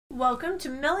Welcome to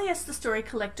MellyS The Story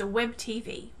Collector web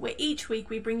TV, where each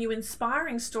week we bring you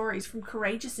inspiring stories from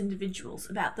courageous individuals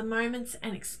about the moments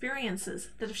and experiences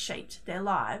that have shaped their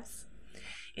lives.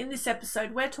 In this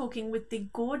episode, we're talking with the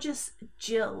gorgeous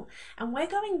Jill, and we're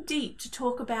going deep to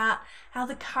talk about how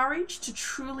the courage to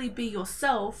truly be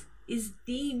yourself is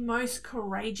the most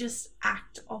courageous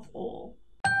act of all.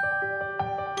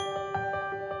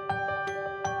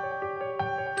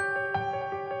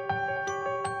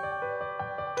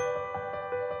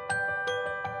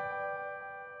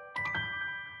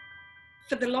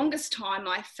 For the longest time,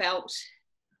 I felt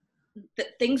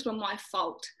that things were my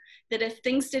fault, that if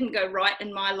things didn't go right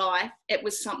in my life, it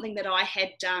was something that I had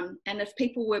done. And if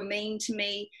people were mean to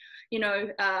me,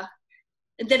 that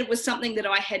it was something that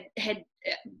I had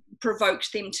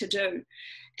provoked them to do.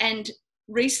 And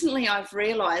recently I've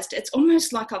realized it's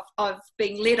almost like I've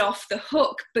been let off the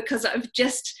hook, because I've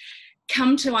just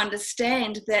come to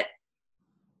understand that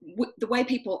the way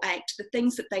people act, the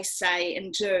things that they say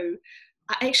and do,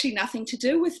 are actually nothing to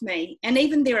do with me. And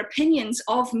even their opinions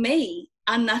of me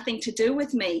are nothing to do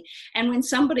with me. And when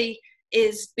somebody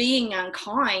is being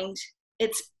unkind,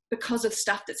 it's because of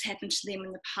stuff that's happened to them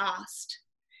in the past,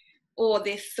 or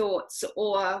their thoughts,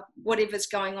 or whatever's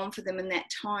going on for them in that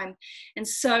time. And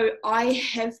so I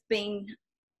have been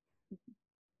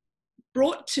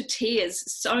brought to tears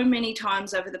so many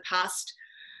times over the past,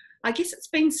 I guess it's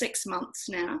been 6 months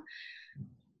now,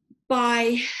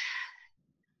 by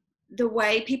the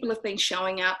way people have been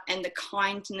showing up, and the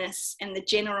kindness and the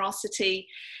generosity,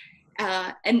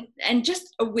 and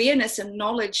just awareness and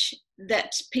knowledge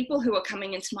that people who are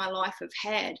coming into my life have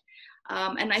had.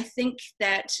 And I think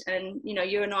that, and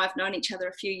you and I have known each other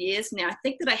a few years now, I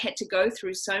think that I had to go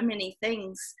through so many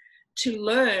things to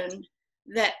learn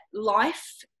that life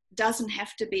doesn't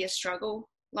have to be a struggle.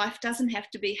 Life doesn't have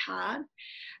to be hard.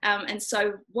 And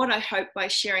so what I hope by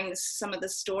sharing some of the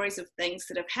stories of things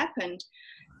that have happened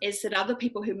is that other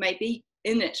people who may be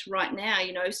in it right now,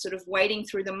 sort of wading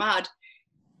through the mud,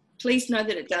 please know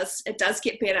that it does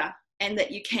get better, and that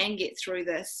you can get through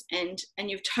this, and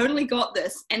you've totally got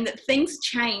this, and that things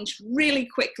change really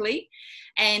quickly.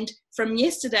 And from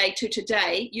yesterday to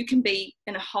today, you can be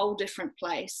in a whole different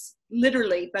place,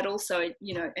 literally, but also,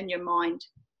 in your mind.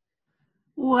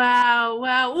 Wow.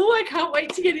 Oh, I can't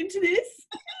wait to get into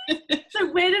this.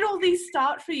 So where did all these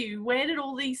start for you? Where did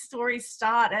all these stories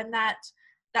start, and that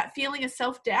feeling of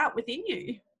self-doubt within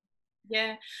you?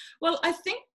 Yeah, well, I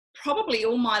think probably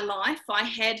all my life I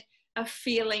had a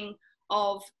feeling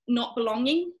of not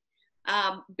belonging,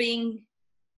 being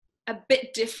a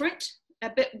bit different, a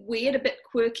bit weird, a bit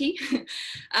quirky.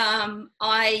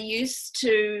 I used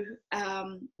to,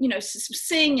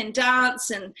 sing and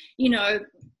dance, and,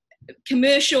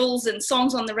 commercials and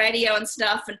songs on the radio and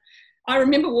stuff. And I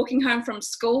remember walking home from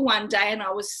school one day, and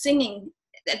I was singing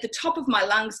at the top of my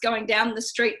lungs going down the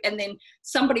street, and then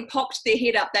somebody popped their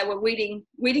head up. They were weeding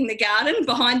the garden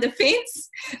behind the fence.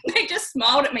 They just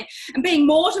smiled at me, and being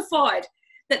mortified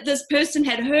that this person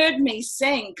had heard me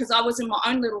sing, because I was in my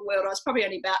own little world. I was probably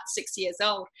only about 6 years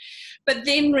old. But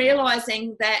then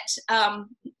realizing that,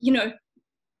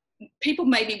 people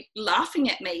may be laughing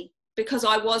at me because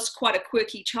I was quite a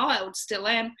quirky child, still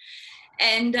am.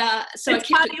 And so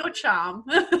it's part of your charm.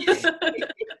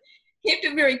 Kept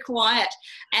it very quiet.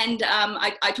 And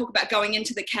I talk about going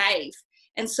into the cave,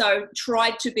 and so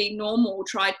tried to be normal,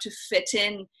 tried to fit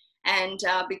in, and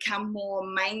become more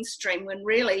mainstream, when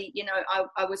really,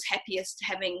 I was happiest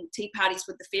having tea parties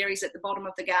with the fairies at the bottom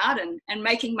of the garden and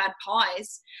making mud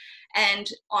pies. And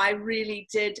I really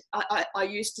did, I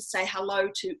used to say hello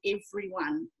to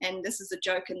everyone. And this is a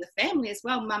joke in the family as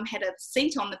well. Mum had a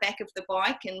seat on the back of the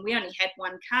bike, and we only had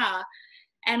one car.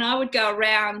 And I would go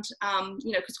around,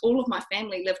 because all of my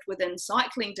family lived within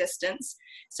cycling distance.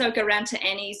 So I'd go around to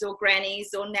Annie's or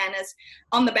Granny's or Nana's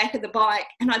on the back of the bike,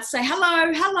 and I'd say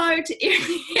hello to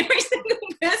every single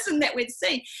person that we'd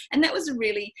see. And that was a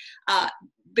really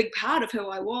big part of who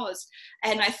I was.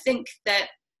 And I think that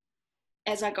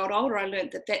as I got older, I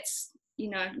learned that that's,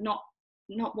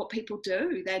 not what people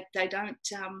do. They don't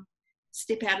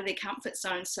step out of their comfort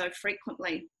zone so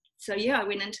frequently. So yeah, I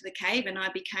went into the cave, and I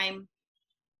became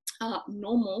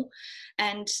normal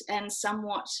and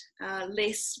somewhat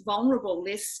less vulnerable,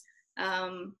 less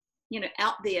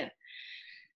out there.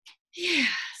 Yeah,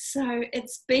 so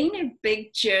it's been a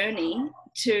big journey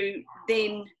to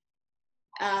then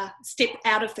step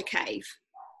out of the cave.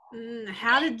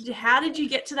 How did you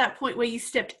get to that point where you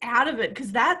stepped out of it?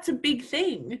 Because that's a big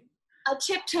thing. I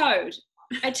tiptoed,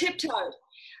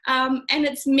 and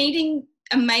it's meeting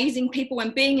amazing people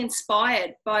and being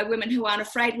inspired by women who aren't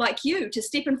afraid, like you, to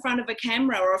step in front of a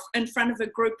camera or in front of a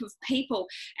group of people.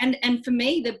 And for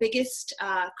me, the biggest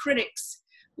critics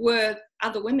were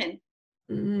other women.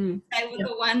 They were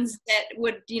the ones that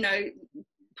would, you know,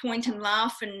 point and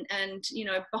laugh and you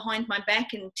know, behind my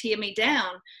back and tear me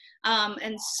down.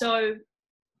 And so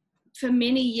for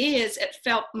many years, it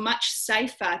felt much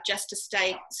safer just to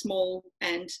stay small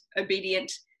and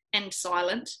obedient and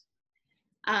silent.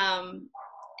 And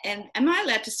am I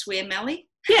allowed to swear, Melly?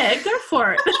 Yeah, go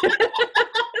for it. And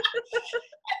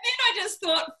then I just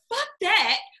thought, fuck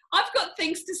that. I've got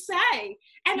things to say.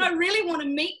 And I really want to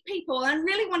meet people. And I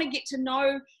really want to get to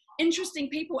know interesting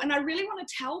people. And I really want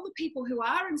to tell the people who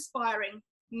are inspiring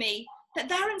me that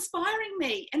they're inspiring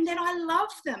me and that I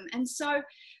love them. And so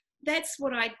that's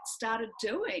what I started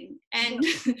doing. And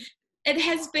it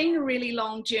has been a really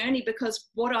long journey, because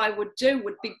what I would do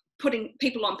would be putting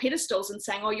people on pedestals and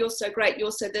saying, oh, you're so great,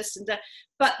 you're so this and that.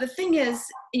 But the thing is,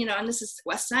 you know, and this is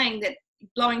we're saying that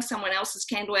blowing someone else's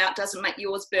candle out doesn't make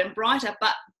yours burn brighter,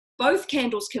 but both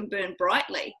candles can burn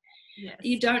brightly. Yes.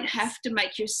 You don't have to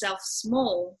make yourself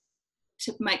small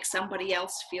to make somebody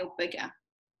else feel bigger.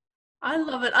 I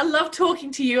love it. I love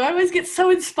talking to you. I always get so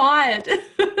inspired.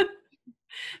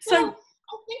 So well,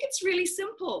 I think it's really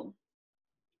simple.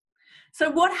 So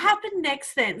what happened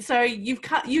next then? So you're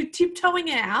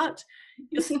tiptoeing out,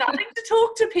 you're starting to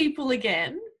talk to people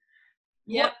again.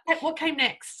 Yeah. What came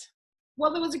next?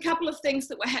 Well, there was a couple of things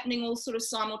that were happening all sort of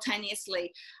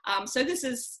simultaneously. So this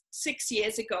is 6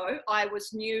 years ago. I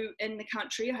was new in the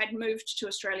country. I had moved to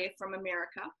Australia from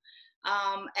America,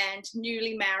 and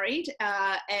newly married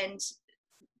and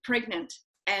pregnant.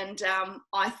 And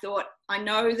I thought, I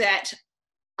know that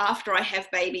after I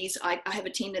have babies, I have a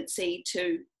tendency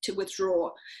to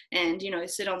withdraw and, you know,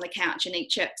 sit on the couch and eat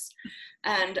chips.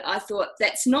 And I thought,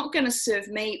 that's not going to serve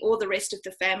me or the rest of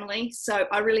the family. So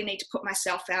I really need to put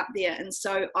myself out there. And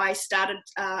so I started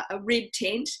a red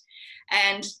tent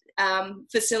and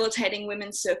facilitating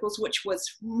women's circles, which was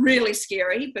really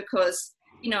scary, because,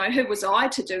 you know, who was I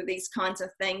to do these kinds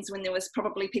of things when there was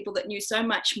probably people that knew so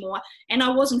much more, and I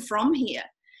wasn't from here.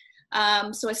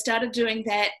 So I started doing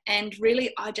that, and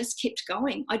really I just kept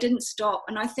going. I didn't stop.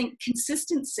 And I think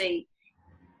consistency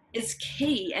is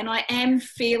key. And I am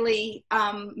fairly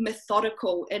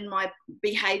methodical in my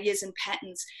behaviors and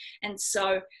patterns. And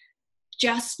so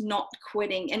just not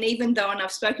quitting. And even though, and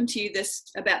I've spoken to you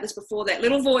about this before, that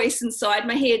little voice inside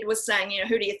my head was saying, you know,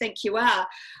 who do you think you are?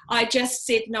 I just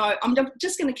said, no, I'm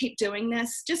just going to keep doing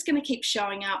this, just going to keep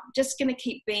showing up, just going to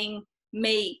keep being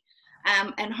me.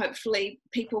 And hopefully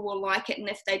people will like it. And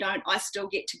if they don't, I still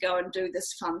get to go and do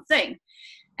this fun thing.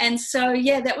 And so,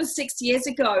 yeah, that was 6 years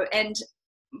ago, and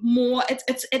more,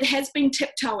 it has been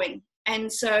tiptoeing.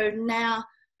 And so now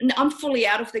I'm fully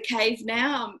out of the cave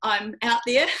now. I'm out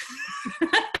there.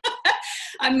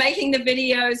 I'm making the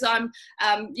videos. I'm,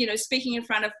 you know, speaking in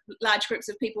front of large groups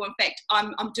of people. In fact,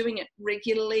 I'm doing it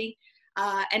regularly.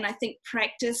 And I think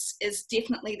practice is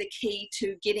definitely the key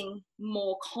to getting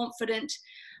more confident.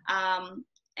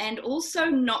 And also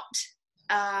not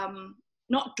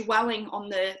dwelling on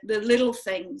the little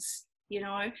things, you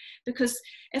know, because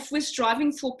if we're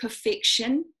striving for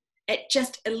perfection, it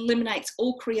just eliminates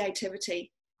all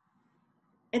creativity.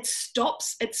 It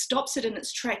stops it in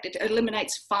its track. It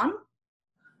eliminates fun.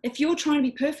 If you're trying to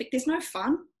be perfect, there's no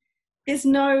fun. There's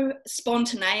no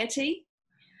spontaneity.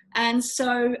 And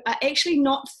so actually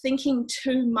not thinking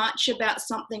too much about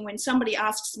something when somebody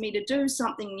asks me to do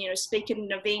something, you know, speak at an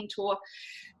event or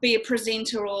be a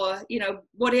presenter or, you know,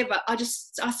 whatever. I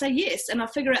say yes, and I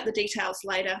figure out the details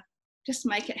later. Just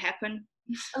make it happen.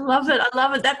 I love it. I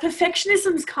love it. That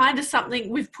perfectionism is kind of something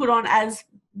we've put on as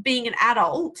being an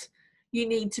adult. You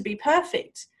need to be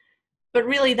perfect. But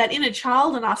really that inner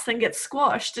child in us then gets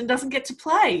squashed and doesn't get to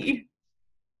play.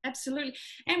 Absolutely.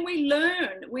 And we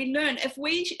learn if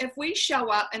we show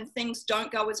up and things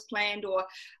don't go as planned or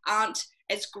aren't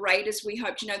as great as we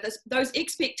hoped, you know, those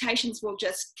expectations will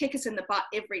just kick us in the butt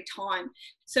every time.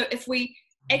 So if we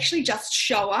actually just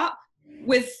show up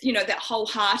with, you know, that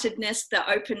wholeheartedness, the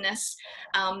openness,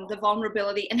 the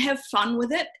vulnerability, and have fun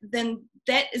with it, then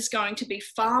that is going to be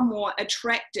far more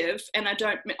attractive. And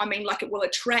I mean like it will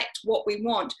attract what we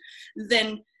want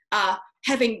than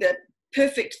having the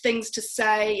perfect things to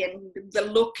say and the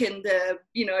look and the,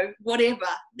 you know, whatever,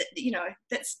 you know,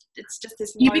 it's just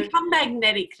this. You become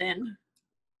magnetic then.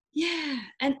 Yeah.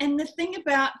 And the thing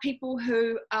about people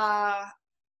who are,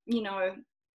 you know,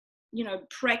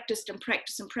 practiced and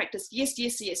practice and practice. Yes,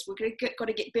 we're got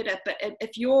to get better. But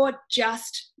if you're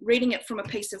just reading it from a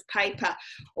piece of paper,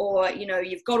 or, you know,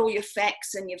 you've got all your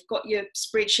facts and you've got your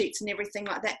spreadsheets and everything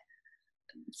like that,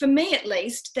 for me at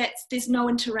least, there's no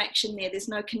interaction there. There's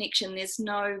no connection. There's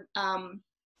no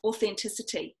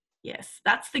authenticity. Yes,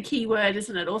 that's the key word,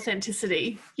 isn't it?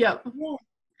 Authenticity. Yep. Yeah.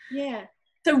 Yeah.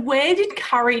 So where did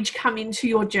courage come into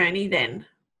your journey then?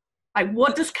 Like,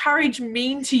 what does courage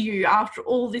mean to you after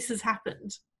all this has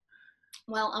happened?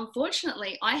 Well,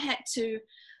 unfortunately, I had to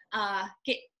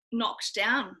get knocked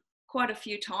down quite a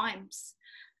few times,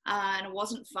 and it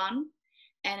wasn't fun,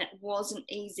 and it wasn't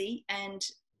easy, and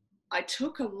I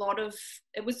took a lot of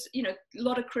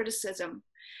criticism.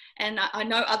 And I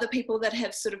know other people that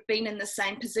have sort of been in the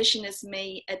same position as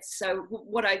me. It's so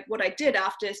what I did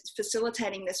after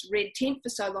facilitating this red tent for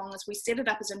so long is we set it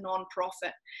up as a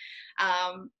non-profit,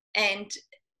 and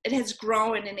it has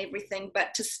grown and everything.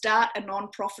 But to start a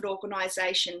non-profit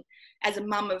organisation as a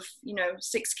mum of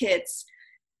 6 kids,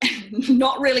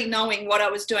 not really knowing what I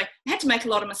was doing, I had to make a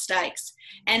lot of mistakes,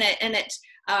 and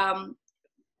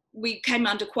we came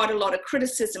under quite a lot of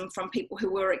criticism from people who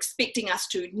were expecting us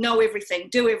to know everything,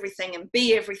 do everything, and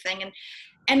be everything.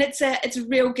 And it's a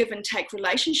real give and take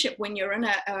relationship when you're in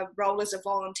a role as a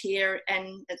volunteer,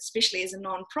 and especially as a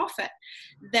non-profit,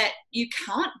 that you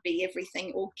can't be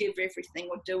everything or give everything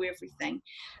or do everything.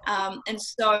 And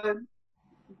so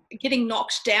getting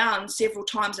knocked down several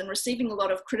times and receiving a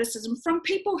lot of criticism from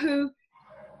people who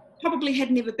probably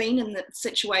had never been in the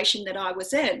situation that I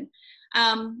was in,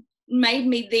 made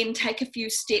me then take a few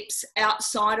steps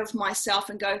outside of myself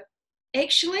and go,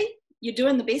 actually, you're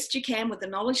doing the best you can with the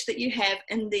knowledge that you have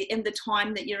in the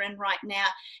time that you're in right now.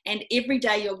 And every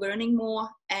day you're learning more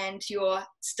and you're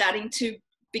starting to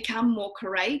become more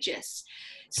courageous.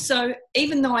 So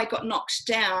even though I got knocked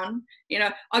down,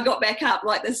 I got back up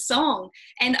like this song,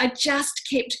 and I just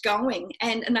kept going.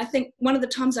 And I think one of the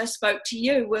times I spoke to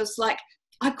you was like,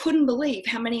 I couldn't believe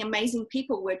how many amazing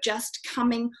people were just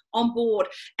coming on board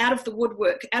out of the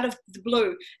woodwork, out of the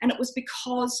blue. And it was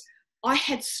because I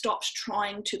had stopped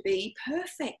trying to be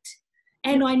perfect.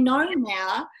 And I know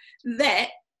now that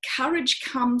courage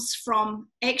comes from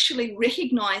actually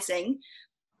recognizing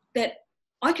that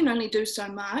I can only do so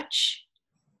much.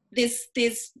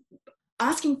 There's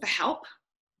asking for help,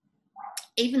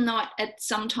 even though it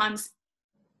sometimes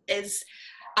is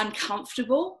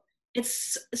uncomfortable.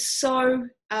 It's so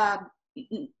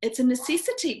it's a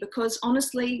necessity, because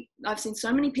honestly, I've seen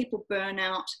so many people burn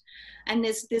out, and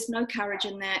there's no courage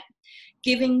in that.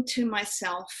 Giving to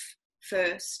myself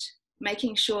first,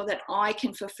 making sure that I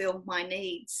can fulfill my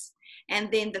needs, and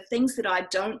then the things that I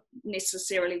don't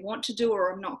necessarily want to do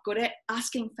or I'm not good at,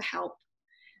 asking for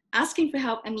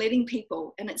help and letting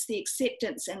people, and it's the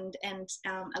acceptance and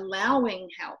allowing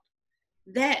help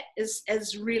that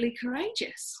is really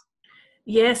courageous.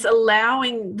 Yes,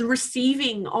 allowing the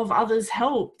receiving of others'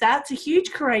 help. That's a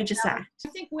huge courageous act. I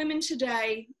think women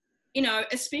today,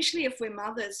 especially if we're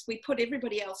mothers, we put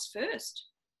everybody else first.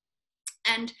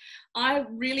 And I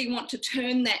really want to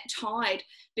turn that tide,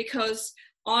 because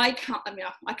I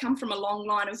come from a long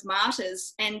line of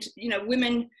martyrs, and,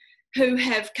 women who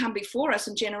have come before us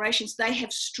in generations, they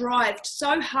have strived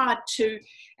so hard to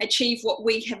achieve what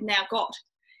we have now got,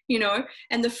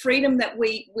 and the freedom that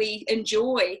we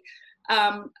enjoy.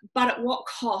 But at what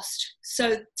cost?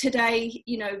 So today,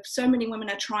 so many women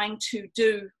are trying to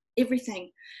do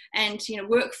everything and,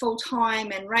 work full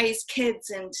time and raise kids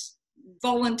and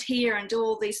volunteer and do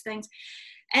all these things.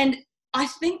 And I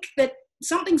think that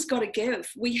something's got to give.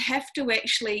 We have to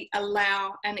actually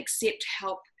allow and accept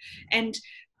help. And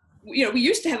we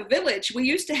used to have a village. We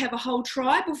used to have a whole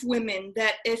tribe of women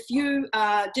that if you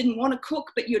didn't want to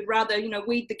cook, but you'd rather,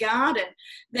 weed the garden,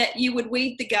 that you would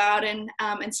weed the garden,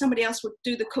 and somebody else would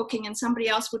do the cooking and somebody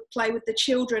else would play with the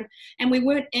children. And we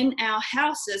weren't in our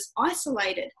houses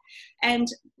isolated. And,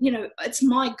 it's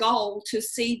my goal to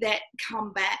see that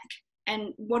come back,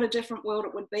 and what a different world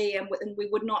it would be. And we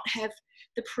would not have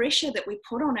the pressure that we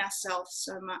put on ourselves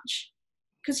so much,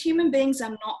 because human beings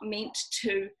are not meant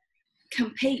to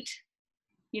compete.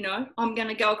 I'm going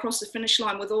to go across the finish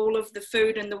line with all of the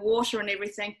food and the water and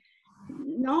everything.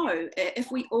 No,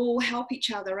 if we all help each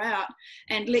other out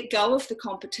and let go of the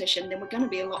competition, then we're going to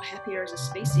be a lot happier as a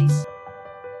species.